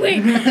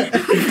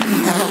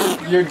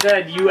 You're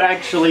dead. You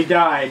actually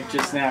died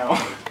just now.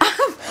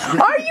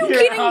 Are you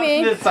kidding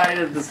me? You're off the side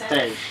of the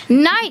stage.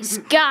 Nice,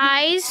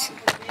 guys.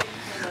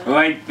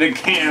 Like the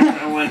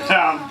camera went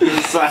off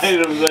the side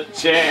of the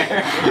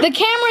chair. The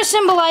camera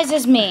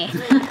symbolizes me.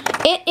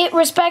 It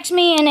respects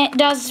me and it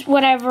does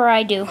whatever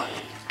I do.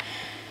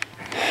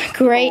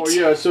 Great. Oh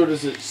yeah, so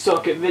does it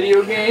suck at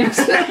video games?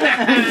 Like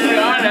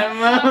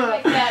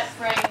that,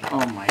 Frank.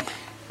 Oh my.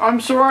 I'm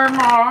sorry,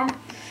 Mom.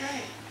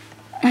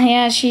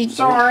 Yeah, she...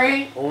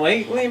 Sorry.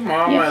 Lately,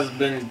 Mom has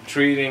been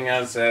treating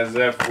us as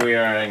if we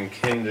are in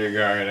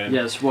kindergarten.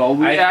 Yes, well,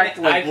 we act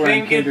like we're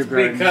in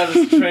kindergarten. I think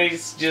it's because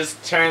Trace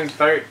just turned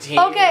 13.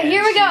 Okay,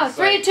 here we go. she's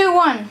 3, like, 2,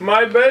 1.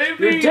 My baby.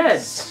 You're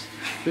dead.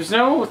 There's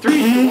no 3,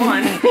 2,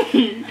 1.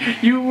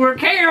 You were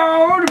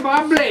KO'd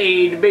by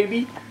Blade,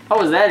 baby.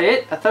 Oh, is that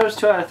it? I thought it was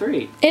 2 out of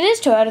 3. It is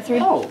 2 out of 3.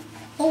 Oh,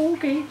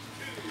 okay.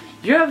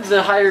 You have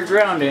the higher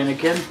ground,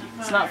 Anakin.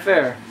 It's not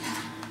fair.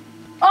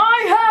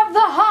 I have the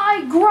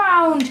high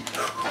ground.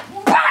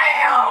 Bam!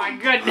 Oh my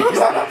goodness.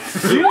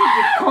 You need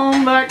to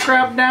calm that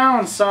crap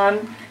down,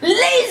 son.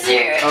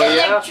 Laser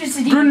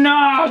electricity.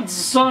 Grenades,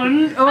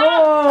 son.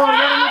 Oh,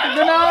 I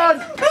gotta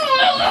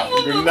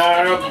make a grenade.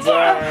 Grenades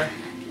are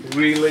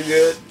really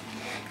good.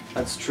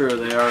 That's true.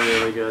 They are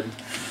really good.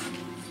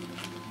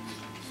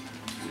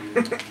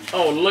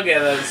 Oh, look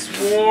at that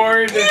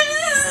sword.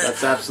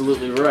 That's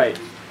absolutely right.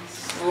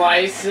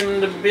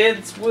 Slicing the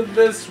bits with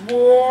the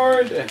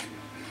sword.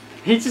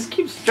 He just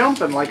keeps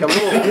jumping like a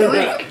little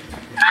freak.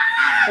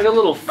 Like a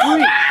little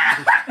freak.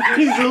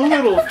 He's a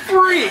little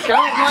freak. I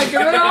don't like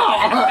him at all.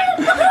 I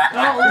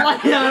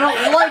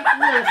don't like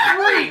little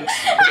freaks.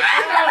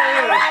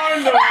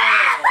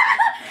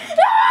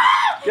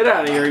 Get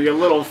out of here, you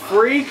little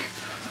freak.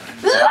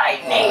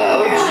 Lightning.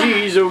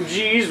 Oh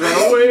jeez,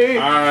 run away.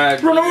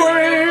 Alright. Run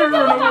away.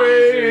 Run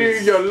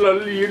away.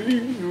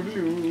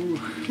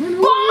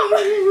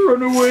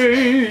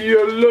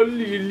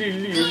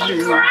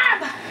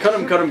 Grab. Cut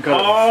him.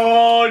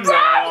 Oh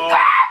no.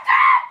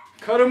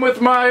 Cut him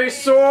with my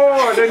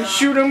sword and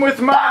shoot him with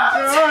my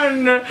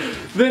gun.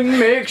 Then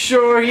make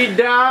sure he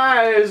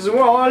dies.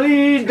 While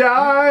he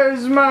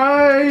dies,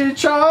 my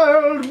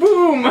child.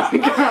 Boom.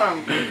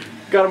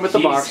 Got him with the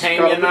box. He's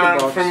hanging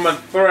on from a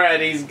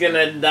thread. He's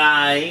gonna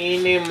die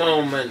any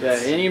moment. Yeah,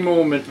 any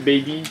moment,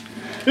 baby.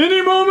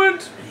 Any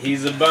moment.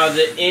 He's about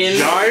to end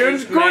Giant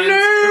this man's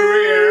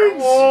career.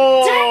 grenades!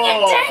 Whoa.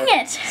 Dang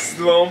it.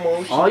 Slow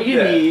motion. All you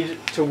death. need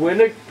to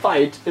win a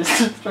fight is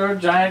to throw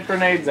giant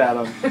grenades at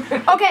him.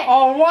 Okay.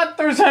 Oh, what?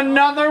 There's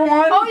another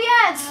one? Oh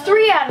yeah, it's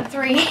 3 out of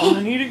 3. Oh,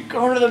 I need to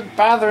go to the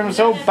bathroom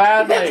so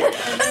badly.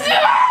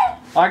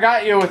 I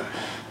got you with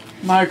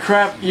my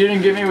crap. You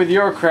didn't get me with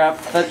your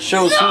crap. That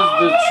shows who's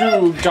the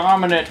true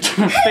dominant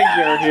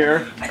figure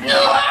here.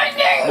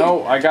 Lightning.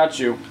 No, I got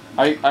you.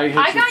 I hit I you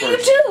got first. you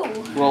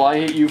too. Well, I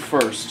hit you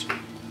first. I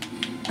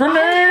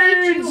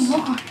Grenades! hate you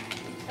more.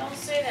 Don't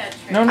say that,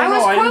 Trey. No, I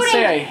was I didn't say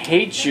quoting- I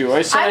hate you.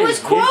 I said I was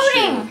hate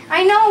quoting. you.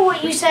 I know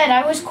what you said.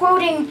 I was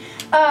quoting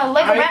Lego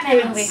I Batman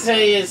could movie.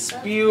 say a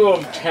spew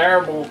of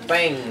terrible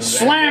things.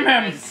 Slam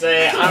and him! I'd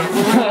say I'm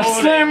quoting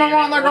Slam him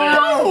on the and it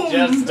wouldn't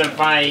ground!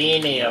 justify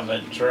any of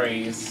it,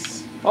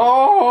 Trace.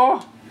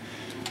 Oh!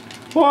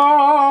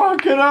 Oh!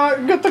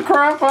 Get the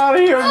crap out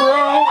of here,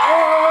 bro!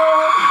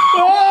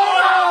 Oh!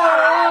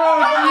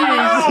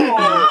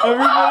 Jeez!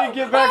 Everybody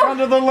get back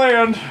onto the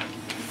land.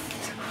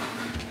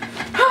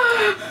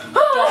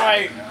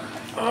 Die!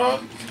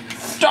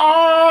 Die!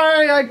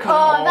 I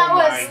Oh,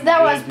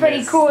 that was pretty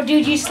goodness. cool,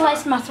 dude. You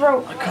sliced my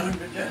throat. cut him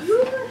to death.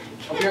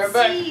 I'll be right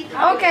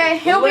back. Okay,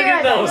 he'll Look be at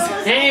right those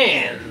back.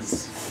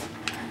 hands.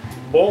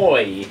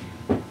 Boy.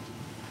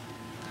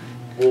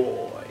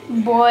 Boy.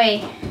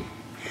 Boy.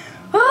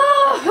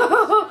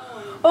 Oh,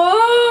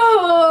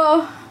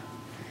 oh,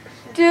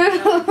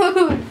 dude.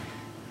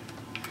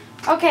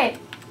 Okay.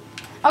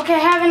 Okay, I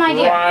have an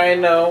idea.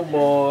 Rhino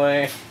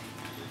boy.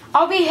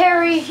 I'll be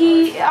Harry.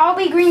 I'll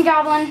be Green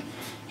Goblin.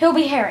 He'll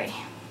be Harry.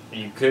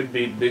 You could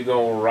be big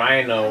old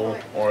rhino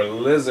or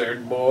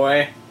lizard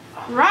boy.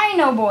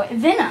 Rhino boy.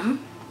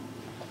 Venom.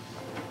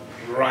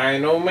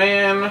 Rhino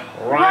man.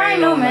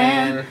 Rhino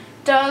man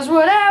does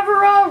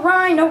whatever a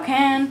rhino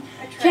can.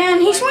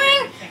 Can he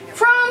swing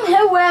from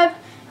a web?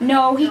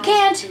 No, he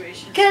can't,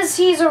 because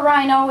he's a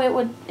rhino.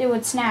 It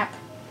would snap.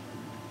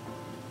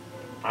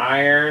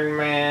 Iron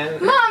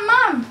Man.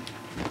 Mom.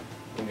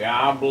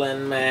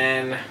 Goblin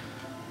man.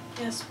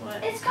 Guess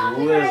what? It's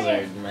copyrighted.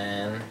 Lizard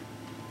man.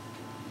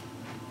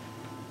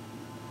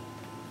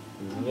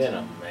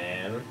 Venom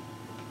man.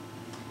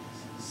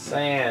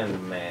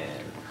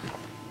 Sandman.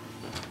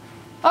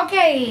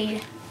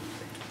 Okay.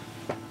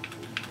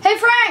 Hey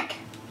Frank,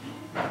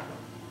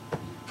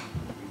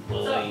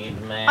 Blade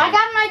man. I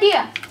got an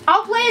idea.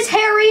 I'll play as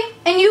Harry,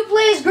 and you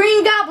play as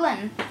Green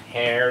Goblin.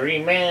 Hairy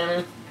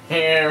man.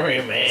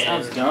 Hairy man.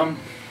 Sounds dumb.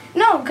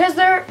 No, because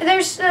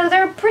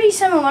they're pretty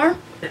similar,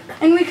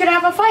 and we could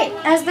have a fight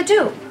as the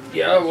two.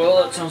 Yeah,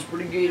 well, that sounds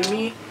pretty gay to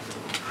me.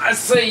 I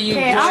say you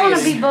Okay, I want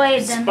to play be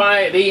Blade then.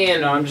 Spidey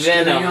and No, I'm just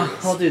kidding. Venom.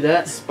 I'll do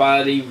that.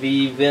 Spidey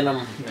v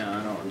Venom. No,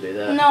 I don't want to do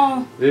that.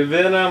 No, The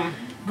Venom.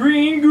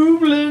 Green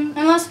Goblin.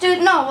 and let's do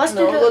let's do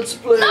the. let's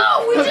play.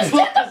 No, we just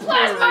did the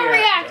plasma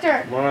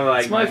reactor. More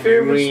like It's my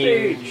favorite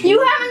green. stage. You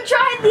haven't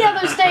tried the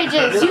other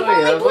stages. You've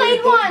only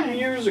played one.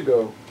 Years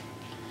ago.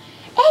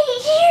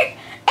 Hey,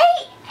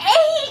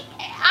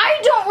 I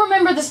don't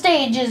remember the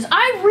stages.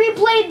 I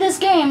replayed this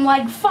game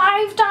like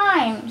 5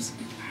 times.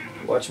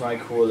 Watch my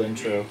cool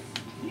intro.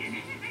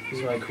 This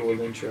is my cool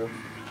intro.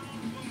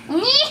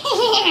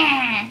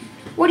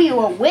 What are you,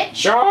 a witch?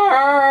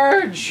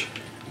 Charge!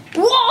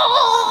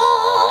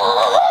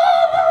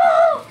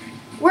 Whoa!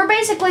 We're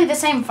basically the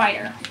same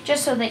fighter,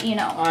 just so that you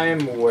know. I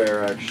am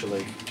aware,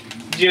 actually.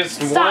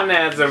 Just Stop. one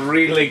has a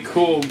really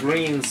cool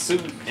green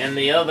suit, and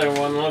the other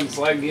one looks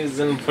like he's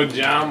in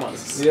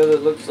pajamas. The other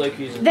looks like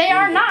he's. They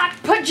are not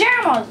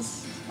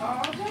pajamas.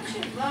 Oh, don't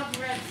you love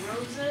red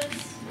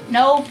roses?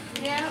 No,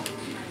 Yeah.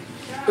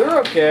 They're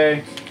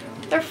okay.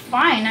 they're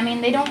fine. I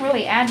mean, they don't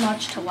really add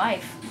much to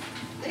life.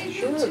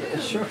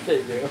 Sure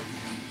they do.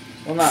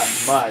 Well, not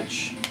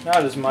much.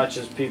 Not as much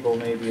as people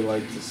maybe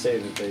like to say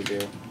that they do.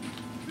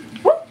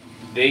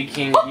 They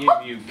can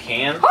give you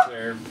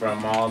cancer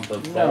from all the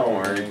No,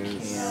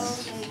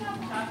 thorns. they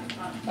can't.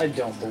 I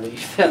don't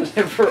believe that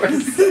ever a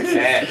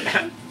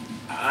second.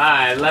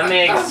 Alright, let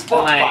me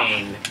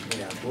explain.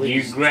 Yeah, You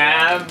please.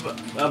 grab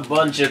a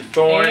bunch of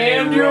thorn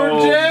and you're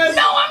roses. dead.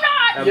 No, I'm not.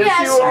 A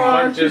Yes, you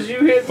are, bunch of 'cause you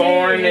hit me,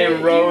 thorn it hit and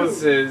you.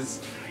 roses.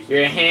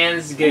 Your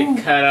hands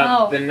get cut up.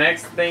 Oh. The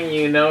next thing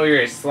you know,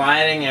 you're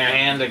sliding your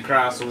hand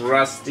across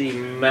rusty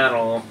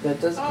metal.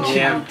 That doesn't Oh. give You you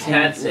have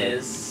cancer.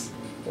 tetanus.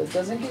 That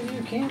doesn't give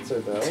you cancer,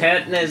 though.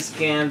 Tetanus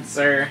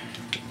cancer.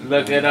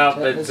 Look it up.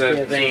 Tetanus It's a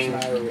cancer's thing.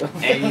 not a real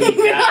And thing.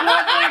 you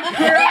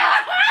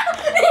got.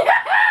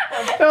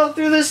 I fell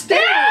through the stage.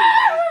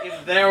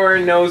 If there were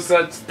no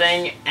such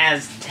thing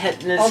as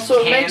tetanus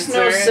Also, it cancer, makes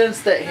no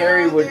sense that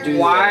Harry would do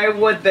why that.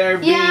 would there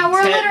be Yeah,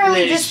 we're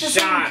literally tetanus just the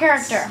same shots?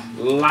 character.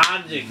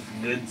 Logic,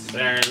 good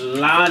sir,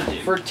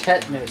 logic. For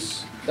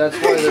tetanus. That's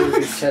why there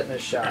would be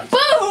tetanus shots. Boom!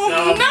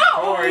 So, of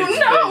course,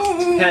 No!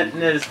 there's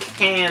tetanus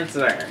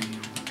cancer.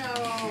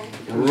 No.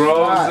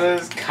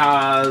 Roses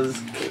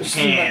cause There's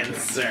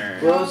cancer.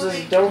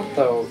 Roses don't,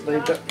 though. They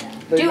don't.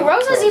 They Do don't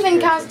roses even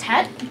cancer.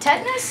 cause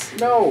tetanus?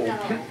 No.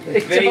 They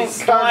They don't cause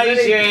slice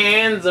any- your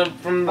hands up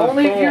from the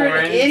Only if thorns, you're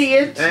an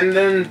idiot. and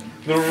then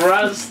the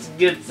rust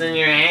gets in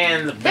your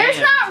hands. There's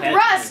Bam, not tetanus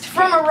rust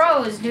from a cancer.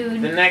 rose, The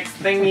dude. next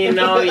thing you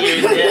know,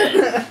 you're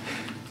dead.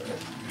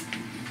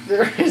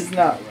 There is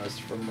not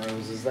rust from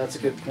roses. That's a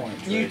good point.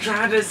 You Trish.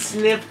 try to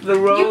sniff the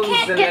rose You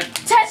can't and get it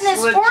tetanus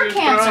slits or your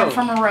cancer throat.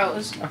 from a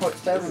rose. Oh,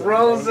 it doesn't.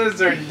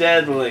 Roses are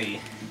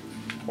deadly.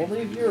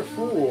 Only if you're a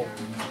fool.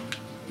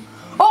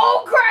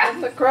 Oh What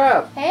crap! the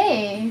crap?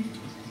 Hey.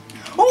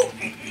 Oh.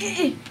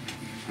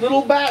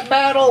 Little bat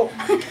battle.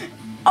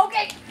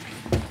 Okay.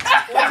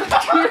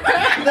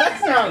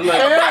 That's not Look,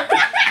 fair.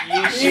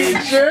 You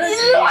should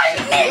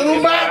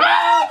Little bat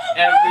battle.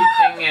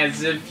 everything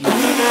as if you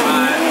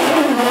fly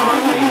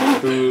walking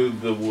through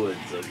the woods,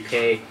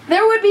 okay?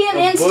 There would be an A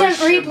instant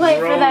bush of replay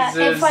for that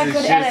if roses I is could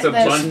just edit a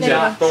this bunch video.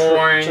 of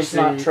thorns Just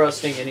not and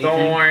trusting anything.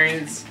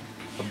 thorns.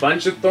 A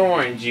bunch of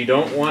thorns. You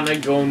don't want to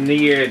go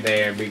near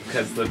there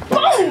because the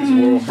thorns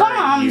Boom! will hurt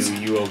Bombs! you.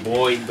 You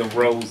avoid the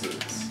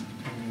roses.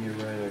 You're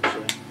right,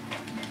 actually.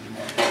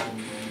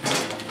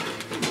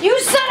 You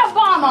set a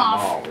bomb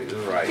off. Always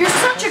right. You're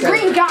such a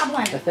green I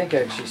goblin. think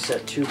I actually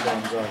set 2 bombs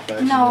off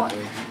accidentally. No.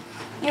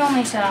 You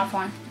only set off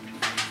one.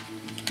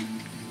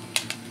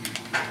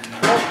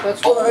 Oh,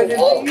 that's what I did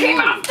to you. Came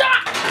out.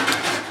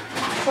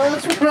 Oh,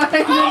 that's what I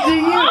did to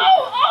you.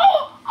 Oh,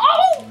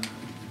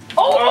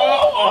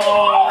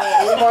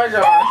 Oh my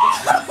god.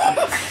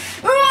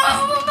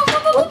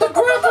 What the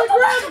crap? I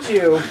grabbed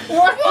you.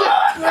 What the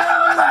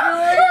hell is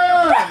going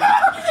on?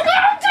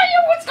 I'll tell you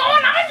what's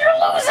going on.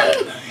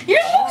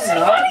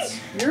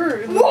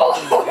 You're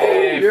losing,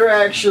 buddy. You're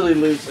actually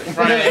losing.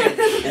 Frank,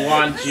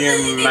 watch your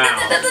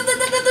mouth.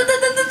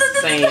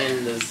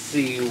 Saying the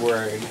C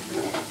word.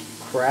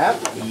 Crap?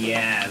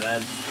 Yeah,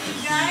 that's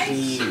Guys, the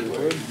C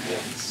word,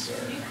 good sir.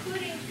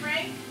 including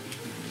Frank,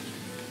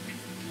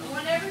 I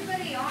want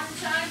everybody on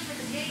time for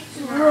the game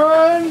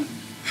tomorrow. Run!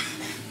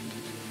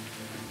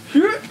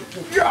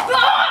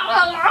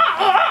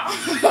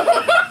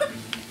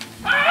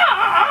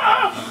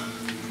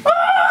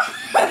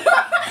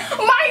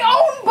 My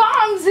own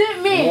bombs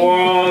hit me.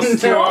 Whoa,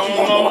 stop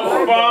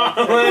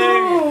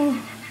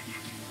falling.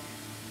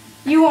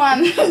 You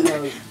won.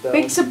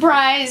 Big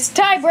surprise.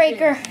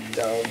 Tiebreaker.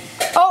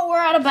 Oh, we're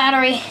out of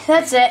battery.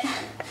 That's it.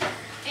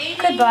 Aiden,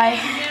 Goodbye.